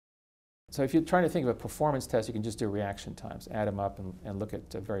So if you're trying to think of a performance test, you can just do reaction times, add them up and look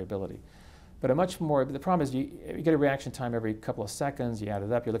at variability. But the problem is you get a reaction time every couple of seconds, you add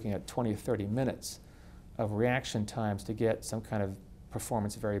it up, you're looking at 20 or 30 minutes of reaction times to get some kind of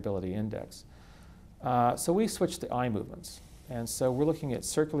performance variability index. So we switched to eye movements. And so we're looking at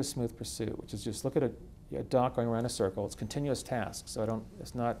circular smooth pursuit, which is just look at a dot going around a circle. It's continuous task, so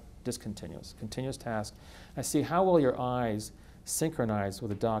it's not discontinuous, continuous task. I see how well your eyes synchronize with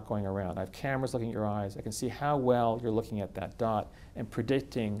the dot going around. I have cameras looking at your eyes. I can see how well you're looking at that dot and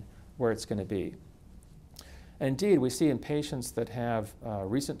predicting where it's going to be. And indeed, we see in patients that have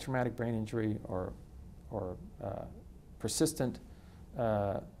recent traumatic brain injury or persistent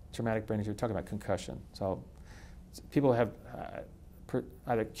traumatic brain injury, we're talking about concussion. So people have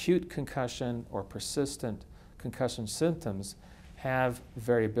either acute concussion or persistent concussion symptoms have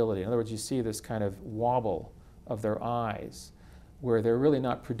variability. In other words, you see this kind of wobble of their eyes where they're really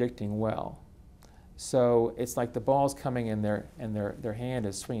not predicting well. So it's like the ball's coming in there and their hand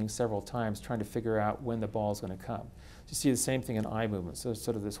is swinging several times trying to figure out when the ball's going to come. So you see the same thing in eye movements, so it's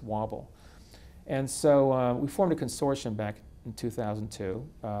sort of this wobble. And so we formed a consortium back in 2002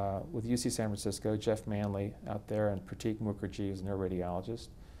 with UC San Francisco, Jeff Manley out there, and Pratik Mukherjee is a neuroradiologist,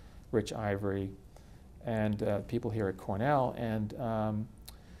 Rich Ivory, and people here at Cornell. And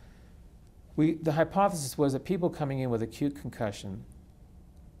the hypothesis was that people coming in with acute concussion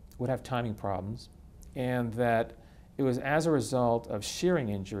would have timing problems, and that it was as a result of shearing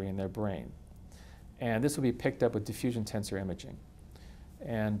injury in their brain. And this would be picked up with diffusion tensor imaging.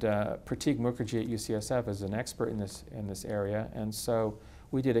 And Pratik Mukherjee at UCSF is an expert in this area, and so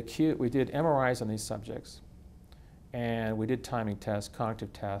we did MRIs on these subjects, and we did timing tests,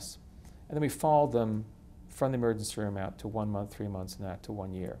 cognitive tests, and then we followed them from the emergency room out to 1 month, 3 months, and out to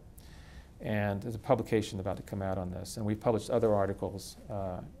 1 year. And there's a publication about to come out on this, and we've published other articles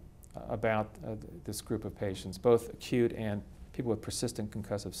about this group of patients, both acute and people with persistent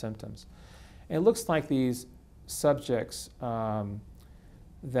concussive symptoms. And it looks like these subjects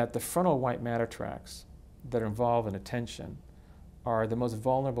that the frontal white matter tracts that are involved in attention are the most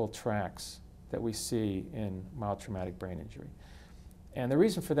vulnerable tracts that we see in mild traumatic brain injury. And the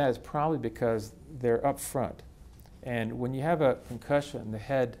reason for that is probably because they're up front. And when you have a concussion, the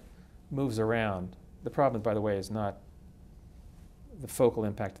head moves around. The problem, by the way, is not the focal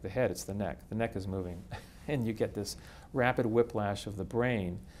impact of the head, it's the neck. The neck is moving. And you get this rapid whiplash of the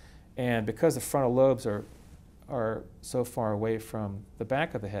brain. And because the frontal lobes are so far away from the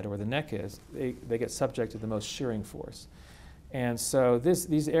back of the head, or where the neck is, they get subject to the most shearing force. And so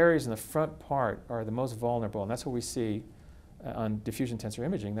these areas in the front part are the most vulnerable, and that's what we see on diffusion tensor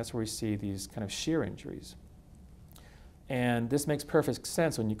imaging. That's where we see these kind of shear injuries. And this makes perfect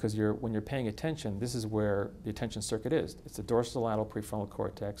sense when you're paying attention. This is where the attention circuit is. It's the dorsolateral prefrontal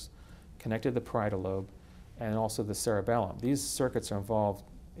cortex, connected to the parietal lobe, and also the cerebellum. These circuits are involved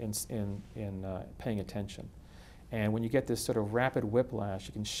in paying attention. And when you get this sort of rapid whiplash,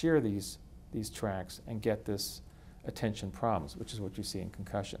 you can shear these tracts and get this attention problems, which is what you see in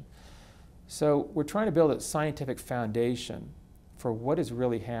concussion. So we're trying to build a scientific foundation for what is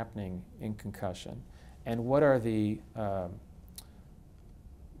really happening in concussion, and what are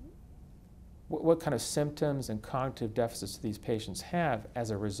what kind of symptoms and cognitive deficits these patients have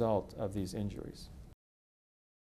as a result of these injuries.